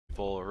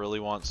people really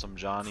want some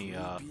Johnny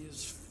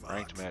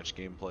ranked match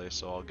gameplay,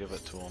 so I'll give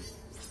it to them.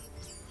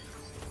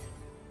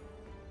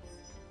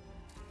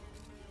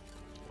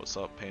 What's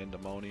up,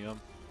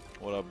 Pandemonium?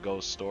 What up,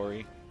 Ghost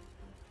Story?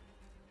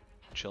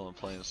 Chilling,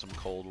 playing some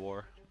Cold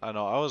War. I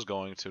know I was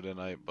going to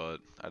tonight, but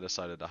I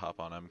decided to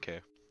hop on MK.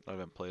 I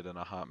haven't played in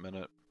a hot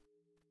minute.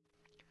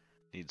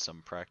 Need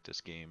some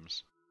practice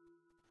games.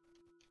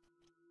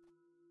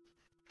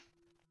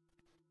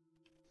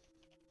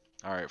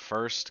 Alright,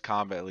 first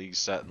Combat League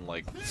set in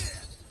like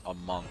a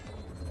month.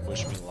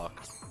 Wish me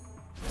luck.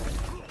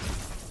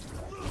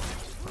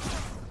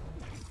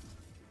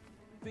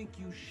 Think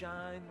you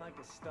shine like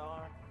a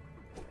star?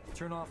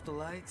 Turn off the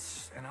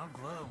lights and I'll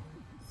glow.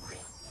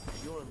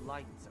 Your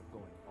lights are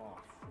going off.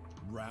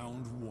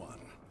 Round 1.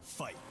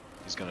 Fight.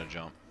 He's gonna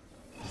jump.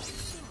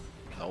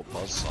 Nope,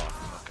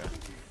 BUZZSAW. Okay.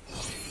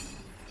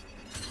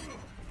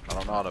 I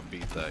don't know how to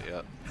beat that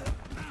yet.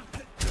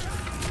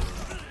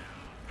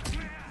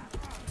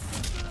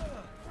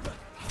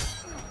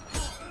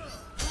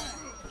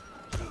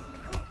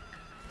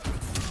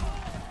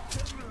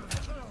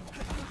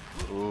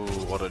 Ooh,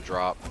 what a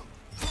drop.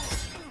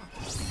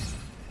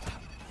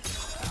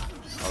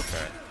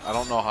 Okay, I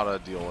don't know how to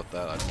deal with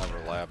that. I've never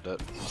labbed it.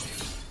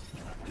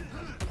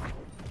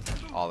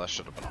 Oh, that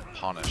should have been a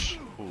punish.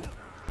 Ooh.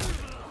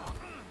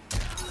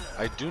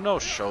 I do know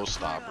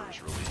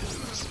Showstoppers really do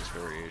this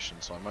variation,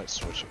 so I might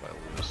switch if I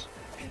lose.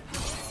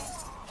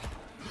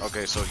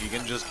 Okay, so he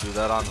can just do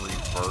that on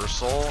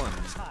reversal and...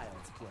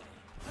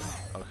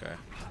 Okay.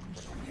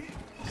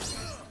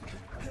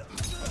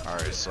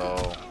 Alright,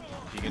 so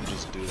he can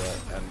just do that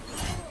and...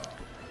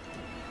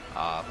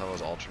 that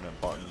was alternate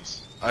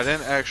buttons. I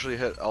didn't actually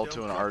hit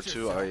L2 and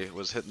R2, I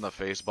was hitting the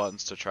face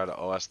buttons to try to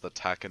OS the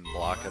tech and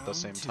block at the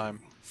same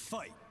time.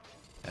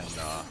 And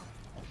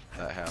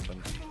that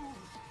happened.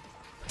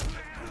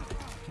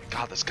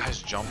 God, this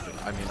guy's jumping.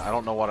 I mean, I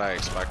don't know what I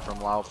expect from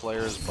Lao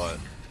players, but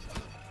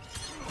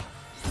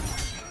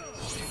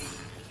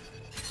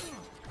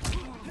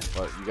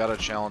you gotta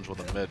challenge with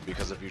a mid,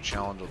 because if you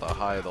challenge with a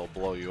high, they'll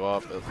blow you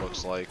up, it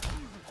looks like.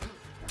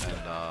 And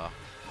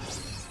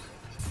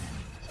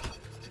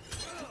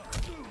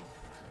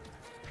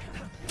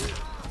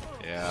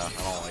yeah,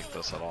 I don't like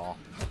this at all.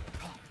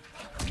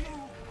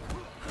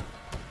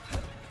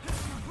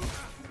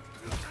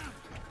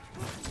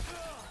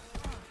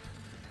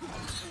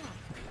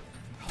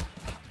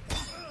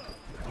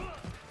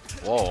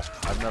 Whoa,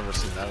 I've never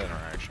seen that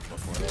interaction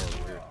before. That was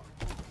weird.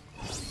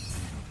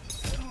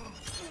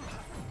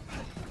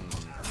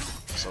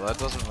 So that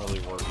doesn't really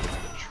work with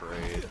the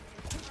trade.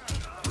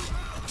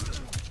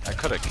 I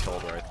could have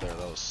killed right there.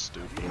 That was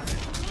stupid.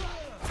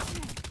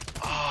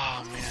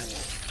 Oh man,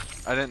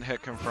 I didn't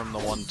hit him from the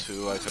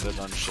 1-2. I could have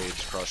done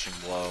Shade's crushing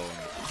blow,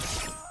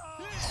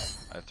 and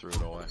I threw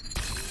it away.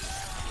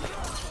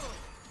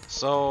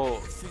 So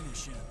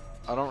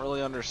I don't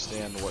really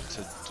understand what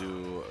to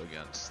do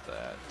against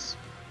that.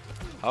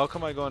 How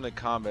come I go into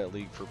Combat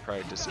League for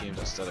practice games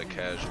instead of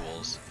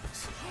casuals?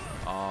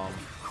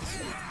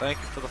 Thank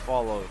you for the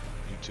follow,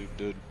 YouTube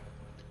dude.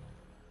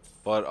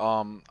 But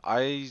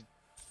I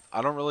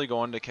don't really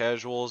go into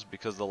casuals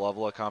because the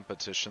level of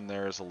competition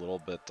there is a little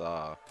bit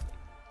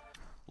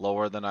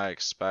lower than I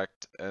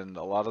expect, and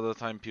a lot of the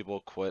time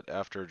people quit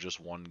after just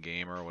one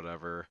game or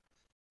whatever.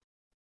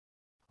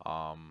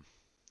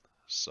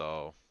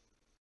 So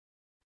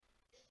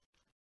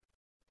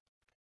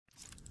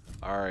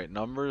alright,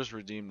 numbers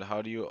redeemed.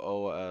 How do you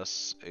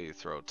OS a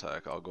throw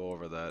tech? I'll go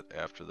over that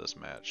after this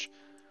match.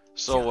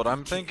 So what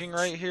I'm thinking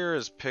right here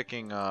is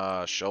picking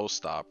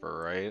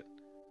Showstopper, right?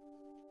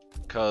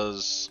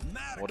 Because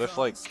what if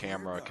like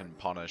camera can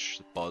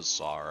punish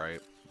BUZZSAW,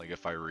 right? Like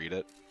if I read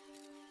it.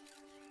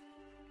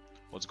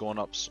 What's going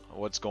up?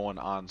 What's going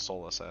on,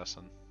 Soul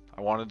Assassin?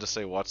 I wanted to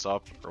say what's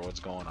up or what's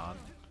going on,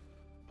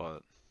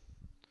 but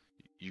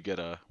you get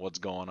a what's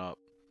going up.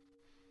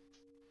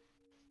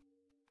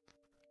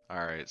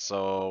 Alright,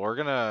 so we're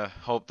gonna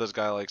hope this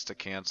guy likes to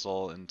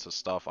cancel into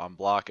stuff on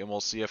block, and we'll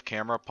see if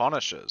camera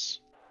punishes.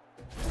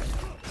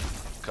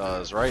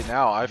 Because right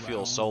now I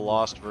feel so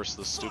lost versus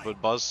the stupid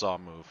BUZZSAW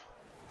move.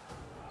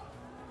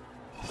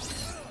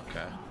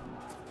 Okay.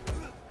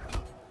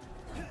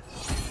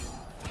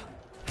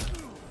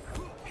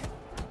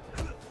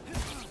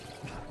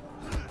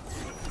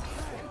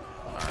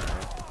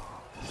 Alright.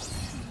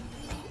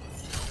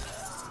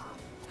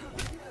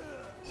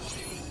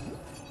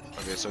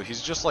 Okay, so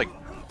he's just like...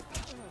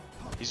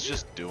 He's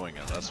just doing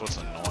it, that's what's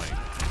annoying.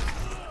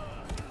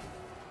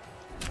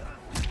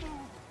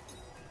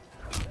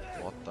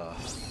 What the...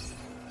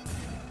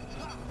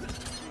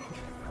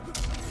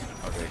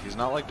 Okay, he's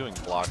not like doing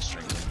block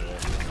strings into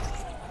it.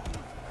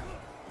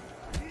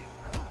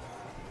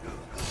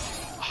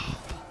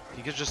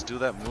 He could just do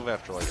that move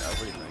after like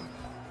everything.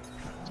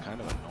 It's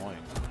kind of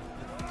annoying.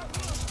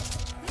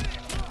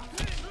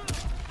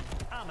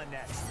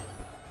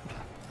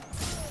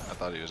 I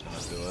thought he was gonna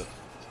do it.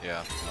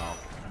 Yeah, no.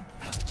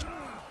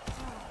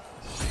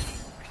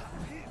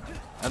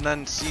 And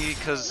then see,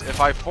 because if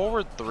I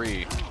forward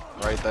 3,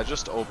 right, that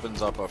just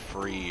opens up a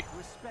free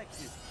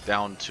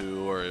down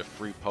 2 or a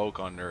free poke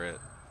under it.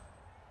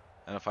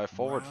 And if I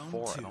forward Round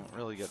 4, I two, don't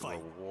really get a fight.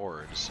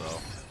 reward, so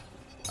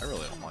I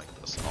really don't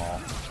like this at all.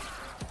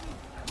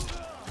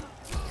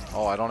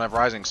 Oh, I don't have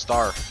Rising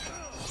Star.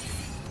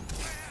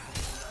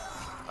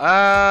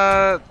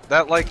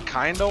 That like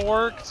kinda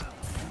worked.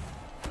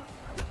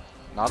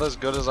 Not as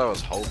good as I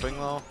was hoping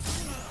though.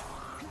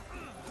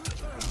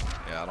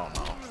 Yeah, I don't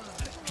know.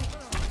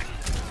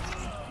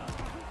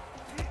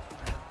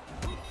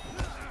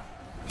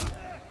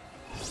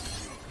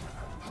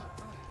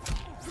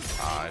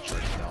 Ah, I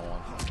tried that one.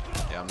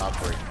 Yeah, I'm not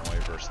breaking away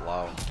versus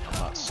Lao. I'm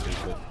not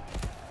stupid.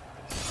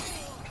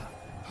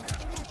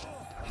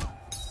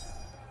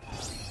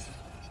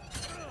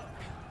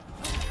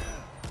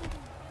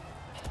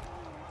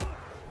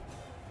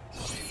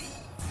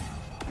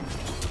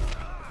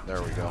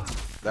 There we go.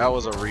 That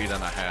was a read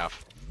and a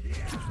half.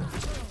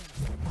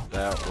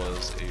 That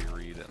was a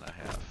read and a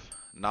half.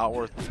 Not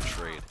worth the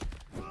trade.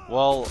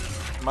 Well,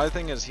 my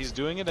thing is he's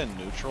doing it in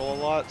neutral a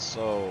lot,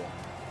 so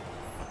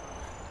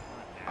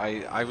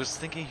I was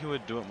thinking he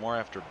would do it more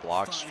after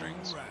block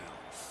strings.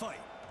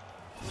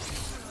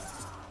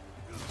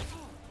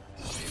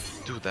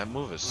 Dude, that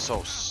move is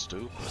so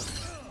stupid.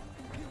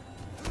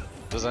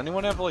 Does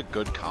anyone have like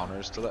good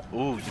counters to that?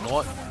 Ooh, you know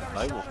what?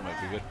 Nightwolf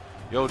might be good.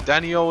 Yo,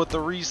 Denio with the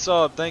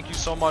resub. Thank you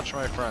so much,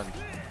 my friend.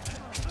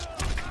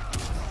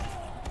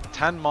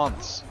 10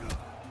 months.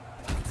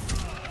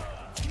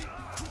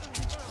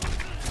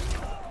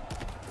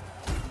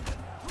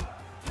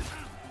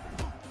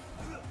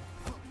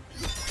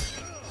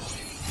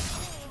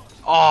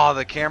 Oh,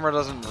 the camera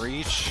doesn't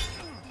reach.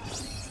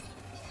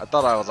 I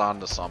thought I was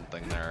onto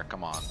something there.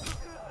 Come on.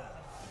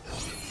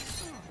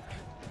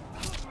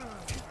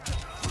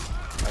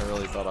 I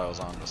really thought I was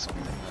onto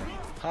something there.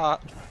 Ha!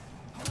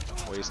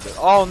 Wasted.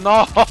 Oh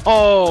no!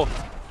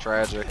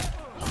 Tragic.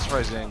 I'm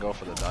surprised he didn't go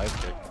for the dive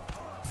kick.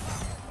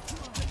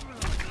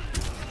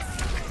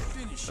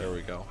 There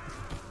we go.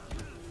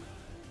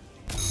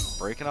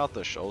 Breaking out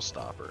the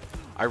showstopper.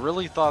 I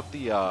really thought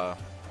that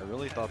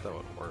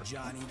would work.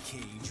 Johnny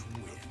Cage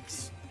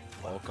wins.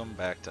 Welcome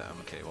back to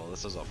MK. Well,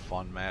 this is a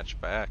fun match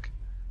back.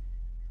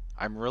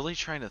 I'm really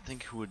trying to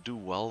think who would do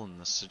well in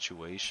this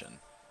situation.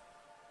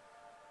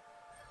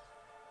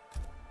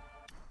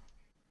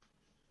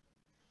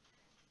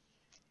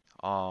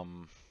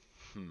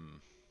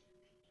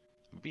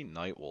 Maybe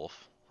Nightwolf.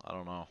 I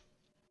don't know.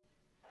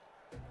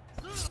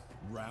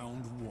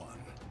 Round 1.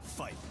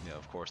 Fight. Yeah,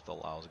 of course the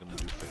Lao is gonna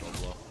do Fatal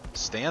Blow.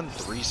 Stand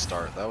 3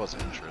 start. That was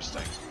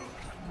interesting.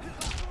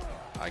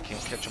 I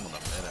can't catch him in the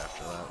mid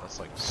after that. That's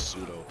like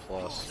pseudo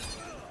plus.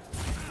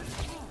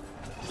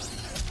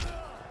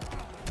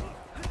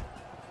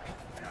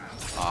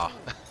 Ah.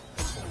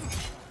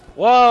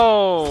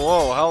 Whoa!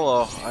 Whoa!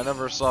 Hello. I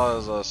never saw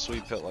his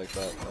sweep hit like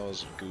that. That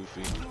was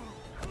goofy.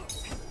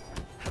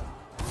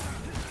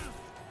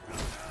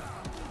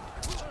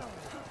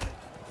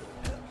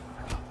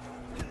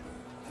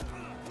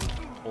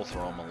 We'll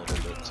throw him a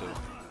little bit too.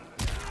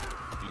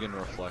 You can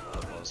reflect the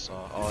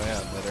BUZZSAW. Oh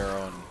yeah, mid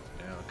arrow and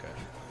yeah, okay.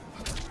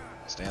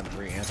 Stand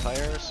 3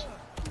 anti-airs.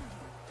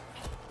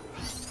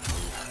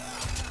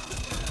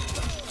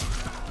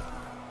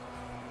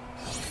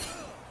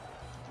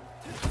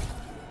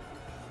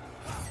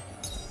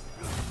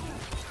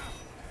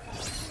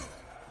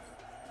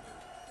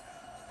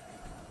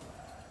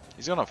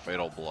 He's gonna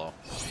Fatal Blow.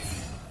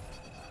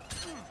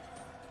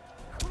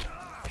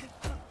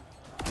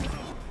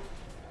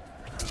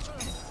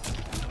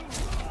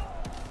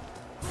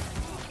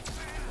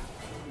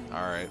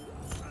 Alright.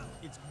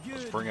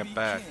 Let's bring it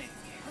back.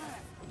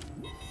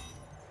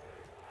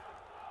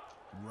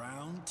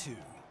 Round 2.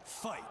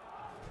 Fight.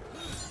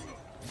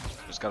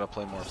 Just gotta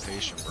play more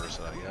patient versus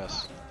it, I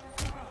guess.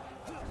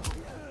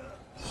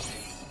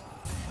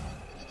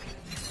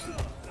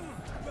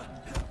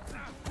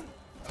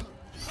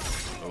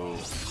 Oh.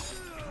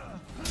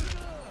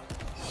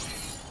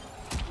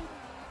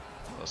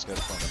 Those guys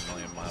going a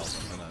million miles a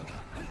minute.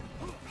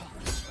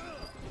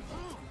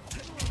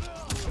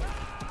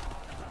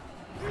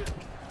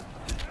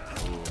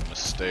 Ooh,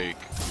 mistake.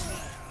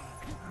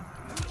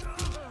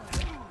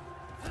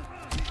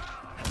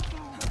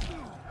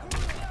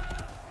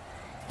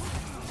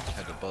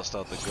 Had to bust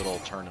out the good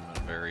old tournament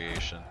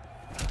variation.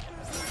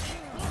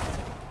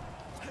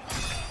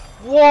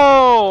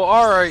 Whoa!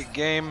 Alright,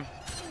 game.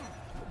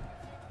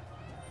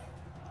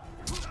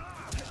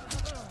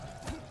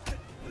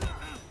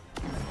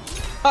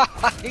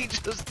 He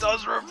just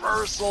does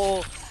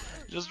reversal.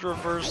 Just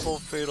reversal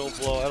Fatal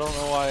Blow. I don't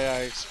know why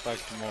I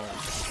expect more.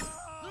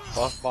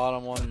 Buff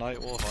bottom 1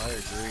 Nightwolf, I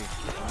agree.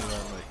 Give me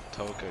that like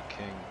Toka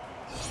King.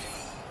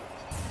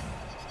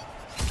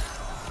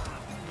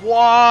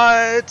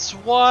 What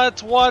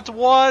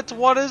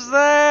is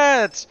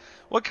that?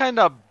 What kind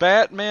of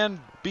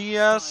Batman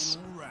BS?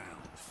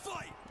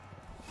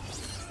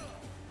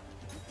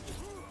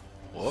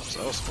 Whoops,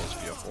 that was supposed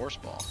to be a force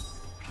ball.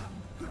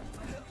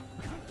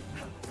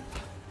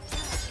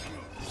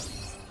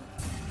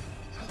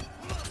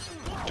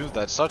 Dude,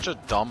 that's such a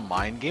dumb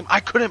mind game. I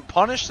couldn't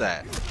punish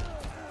that.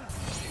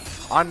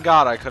 On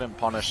God, I couldn't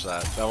punish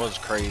that. That was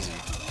crazy.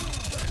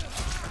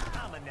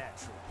 I'm a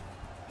natural.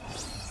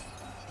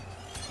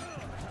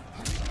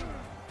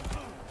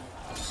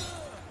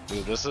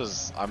 Dude, this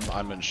is...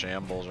 I'm in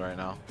shambles right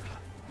now.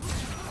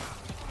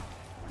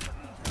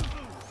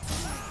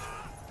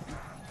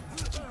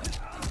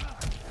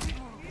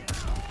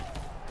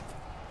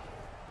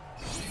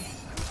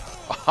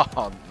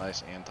 Oh,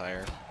 nice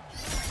anti-air.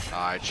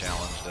 I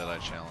challenged it,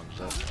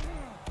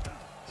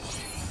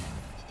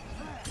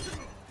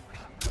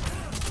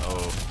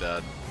 Oh,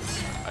 dead.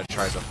 I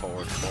tried to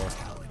forward 4.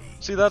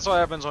 See, that's what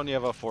happens when you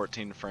have a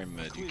 14 frame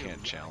mid. You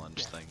can't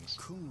challenge things.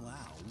 Kung Lao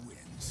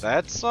wins.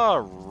 That's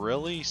a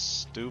really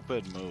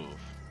stupid move.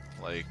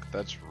 Like,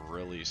 that's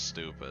really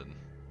stupid.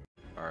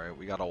 Alright,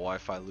 we got a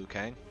Wi-Fi Liu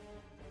Kang.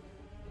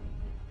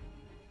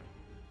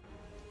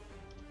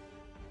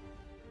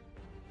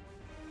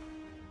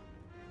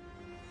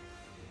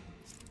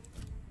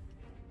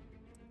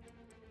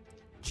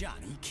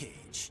 Johnny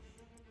Cage.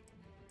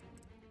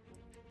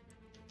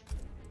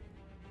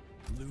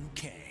 Liu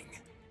Kang.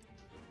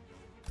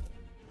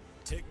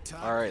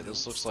 Tick-tock. Alright,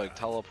 this looks like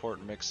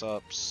teleport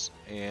mix-ups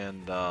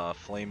and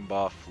flame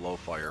buff, low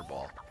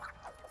fireball.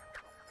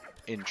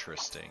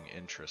 Interesting,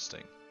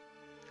 interesting.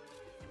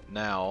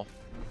 Now,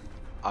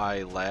 I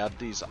labbed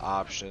these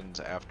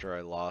options after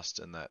I lost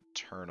in that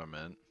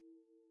tournament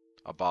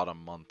about a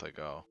month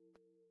ago.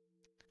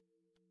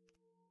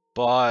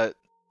 But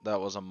that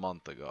was a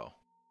month ago.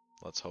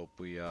 Let's hope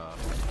we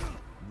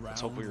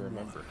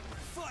remember.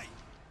 Fight.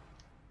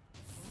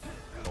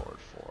 Forward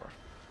 4.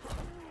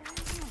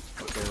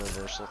 Okay,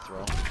 reversal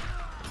throw.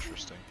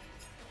 Interesting.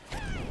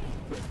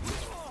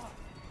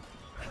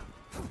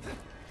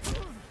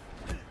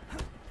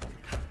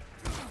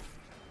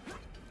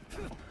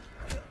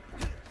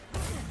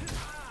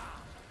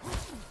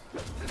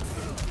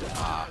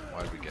 Ah,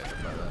 why'd we get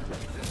hit by that?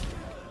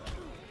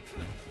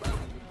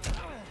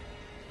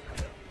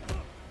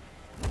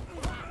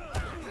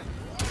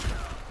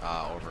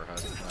 Ah,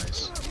 overhead.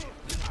 Nice.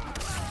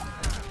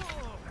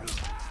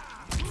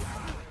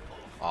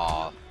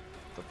 Aw,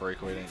 the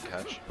breakaway didn't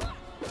catch.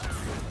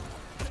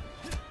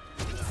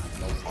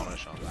 No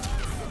punish on that.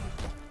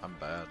 I'm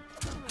bad.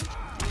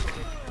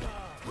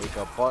 Wake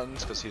up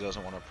buttons because he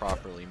doesn't want to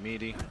properly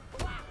meaty.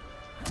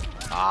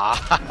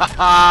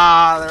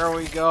 Ah, there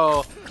we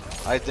go.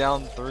 I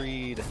down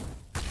 3'd.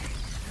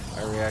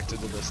 I reacted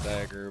to the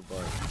stagger,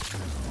 but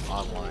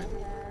online.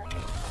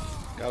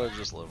 Gotta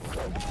just live with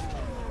it.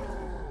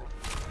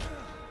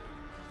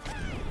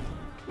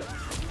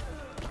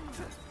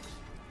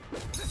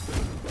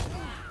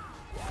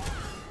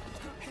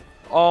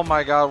 Oh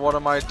my God, what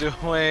am I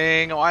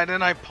doing? Why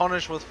didn't I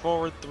punish with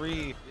forward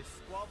 3? This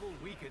squabble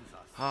weakens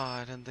us.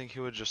 Ah, I didn't think he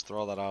would just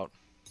throw that out.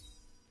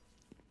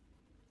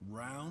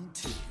 Round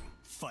 2.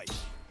 Fight.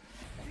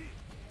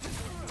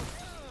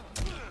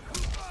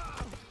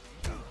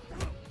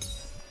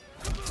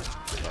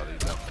 Thought he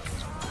definitely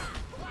was gonna-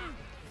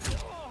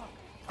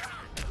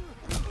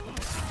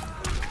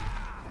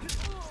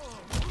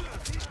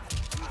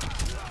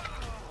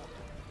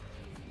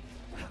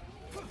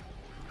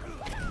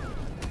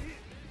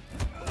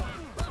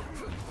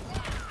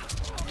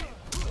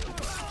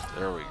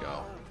 There we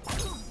go.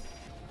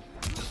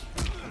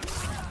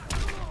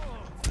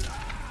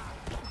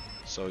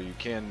 So you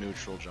can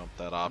neutral jump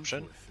that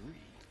option.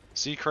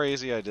 See,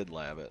 crazy, I did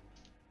lab it.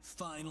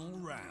 Final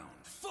round.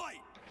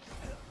 Fight.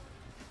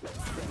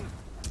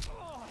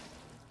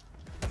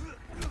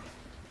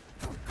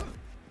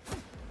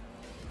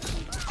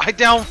 I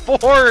down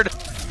forward!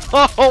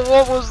 Oh,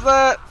 what was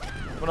that?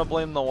 I'm gonna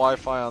blame the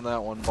Wi-Fi on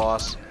that one,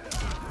 boss.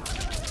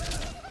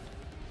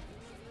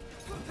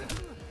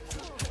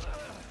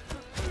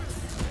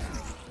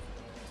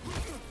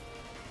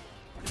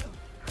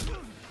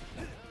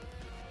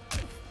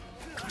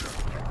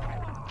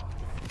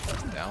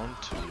 Down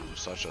 2,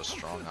 such a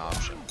strong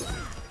option.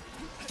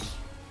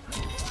 I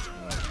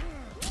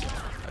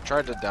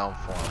tried to down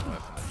 4 him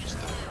with and it just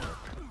didn't work.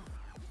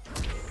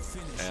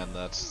 And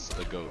that's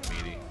the goat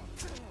meaty.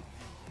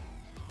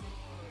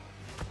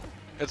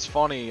 It's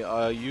funny,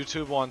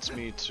 YouTube wants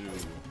me to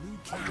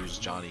use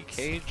Johnny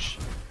Cage,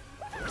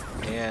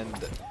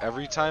 and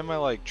every time I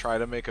like try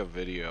to make a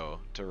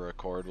video to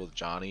record with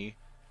Johnny,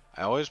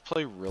 I always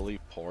play really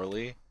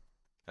poorly,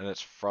 and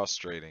it's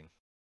frustrating,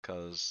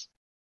 cause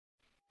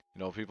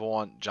you know, people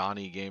want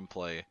Johnny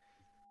gameplay,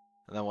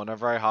 and then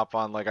whenever I hop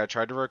on, like I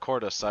tried to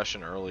record a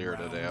session earlier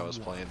today, I was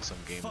playing some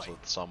games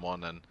with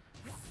someone, and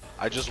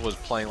I just was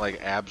playing like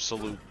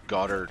absolute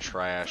gutter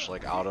trash,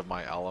 like out of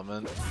my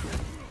element.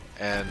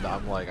 And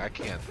I'm like, I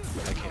can't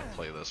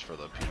play this for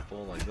the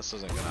people. Like, this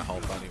isn't gonna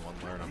help anyone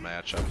learn a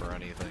matchup or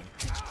anything.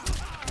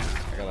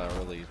 I gotta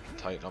really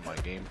tighten up my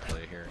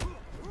gameplay here.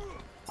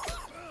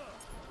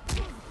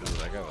 Ooh,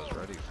 that guy was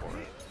ready for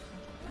it.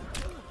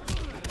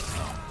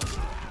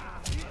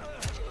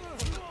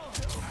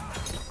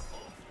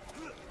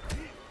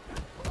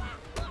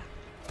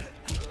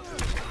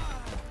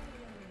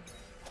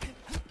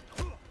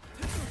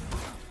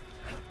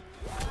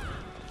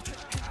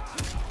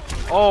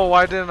 Oh,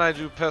 why didn't I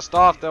do pissed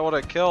off? That would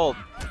have killed.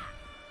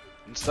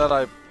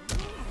 Instead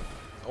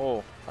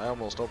oh, I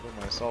almost opened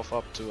myself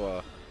up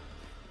to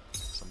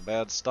some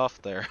bad stuff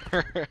there.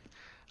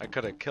 I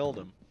could have killed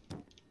him.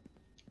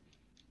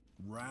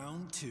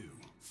 Round 2.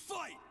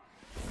 Fight!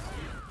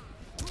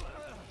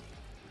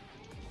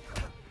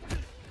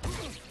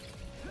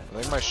 I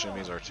think my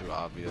shimmies are too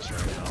obvious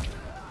right now.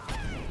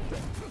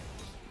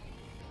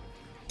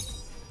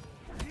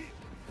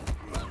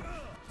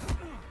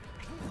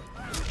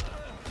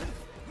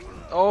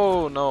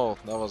 Oh no,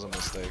 that was a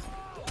mistake.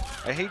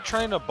 I hate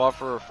trying to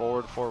buffer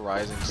forward for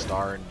Rising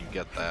Star and you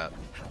get that.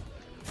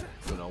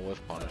 You know,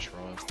 with punish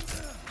from him.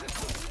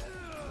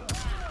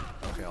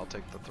 Okay, I'll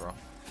take the throw.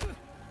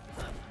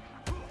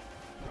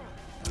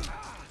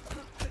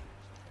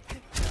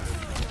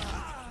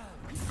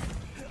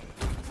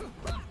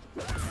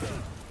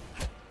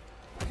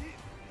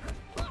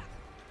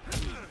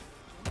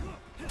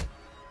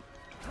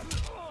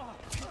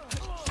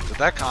 Did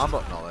that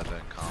combo? No, that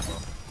didn't combo.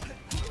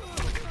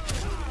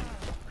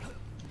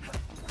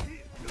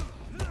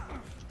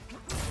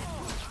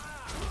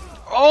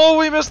 Oh,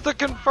 we missed the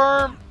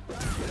confirm!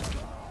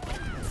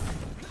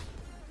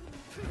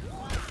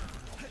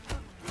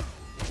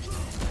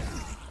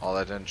 Oh,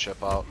 that didn't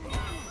chip out.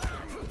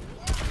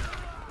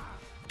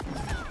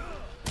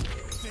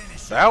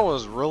 That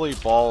was really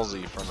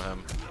ballsy from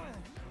him.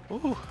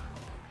 Ooh.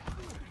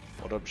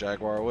 What up,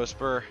 Jaguar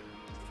Whisper?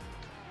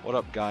 What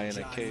up, guy in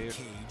a cave?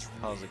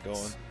 How's it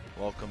going?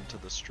 Welcome to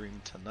the stream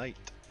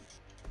tonight.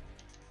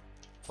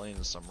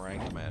 Playing some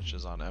ranked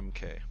matches on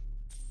MK.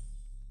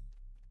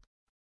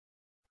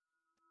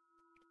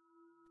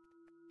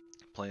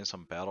 Playing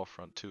some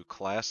Battlefront 2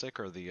 Classic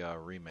or the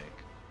remake?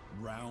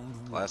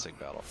 Classic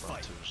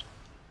Battlefront 2 is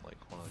like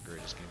one of the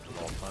greatest games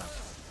of all time.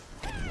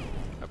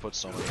 I put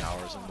so many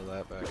hours into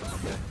that back in the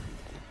day.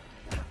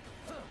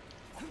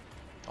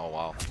 Oh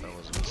wow, that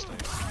was a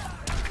mistake.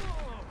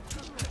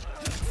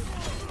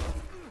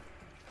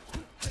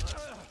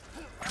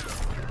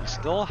 He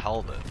still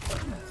held it.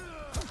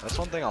 That's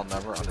one thing I'll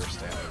never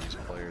understand with these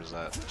players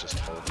that just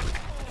hold it.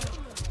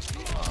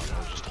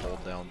 Or just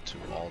hold down 2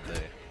 all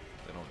day.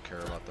 They don't care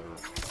about the, you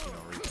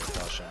know,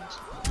 repercussions.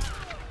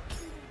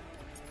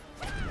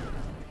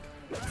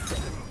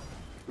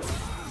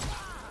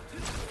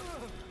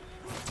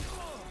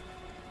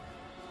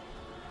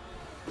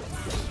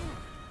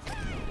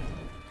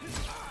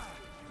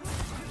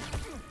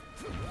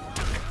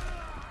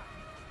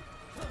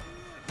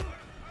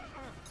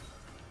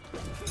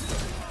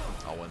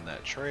 I'll win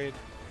that trade.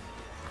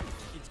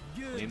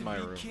 Clean my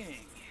room.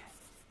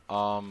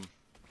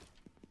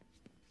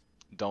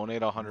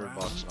 Donate $100 and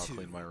I'll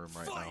clean my room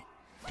right now.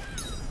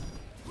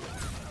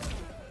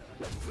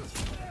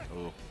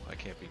 Ooh, I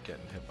can't be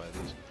getting hit by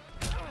these.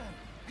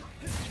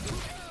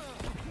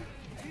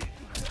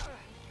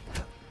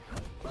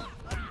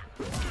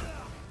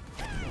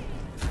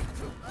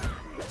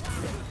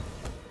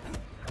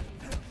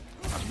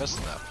 I'm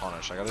missing that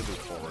punish. I gotta do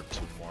forward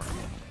 2 more.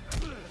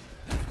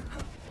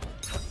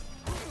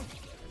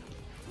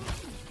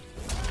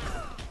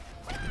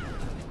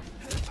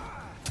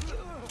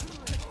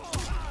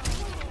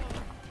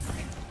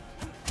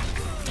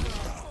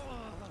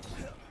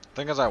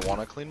 Thing is, I want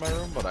to clean my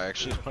room, but I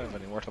actually don't have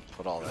anywhere to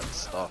put all that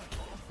stuff.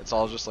 It's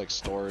all just like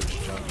storage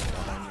junk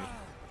behind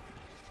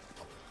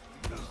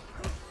me.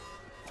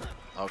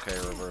 Okay,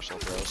 reversal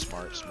throw,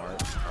 smart,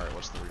 smart. All right,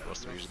 what's the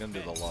He's gonna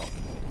do the low.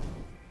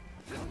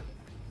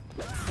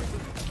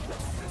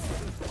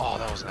 Oh,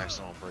 that was an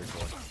accidental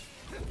breakaway.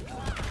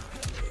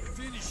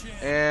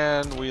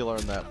 And we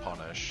learned that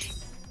punish.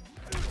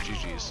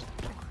 GG's.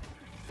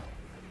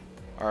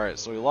 All right,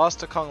 so we lost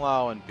to Kung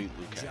Lao and beat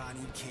Liu Kang.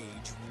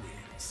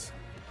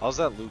 How's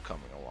that Liu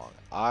coming along?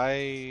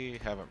 I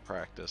haven't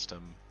practiced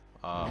him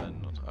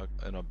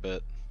in a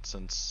bit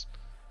since,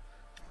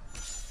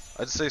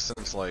 I'd say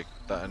since like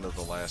the end of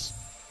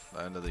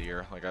the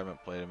year. Like I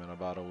haven't played him in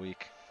about a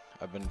week.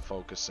 I've been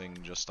focusing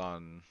just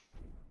on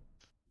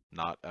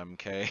not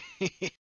MK.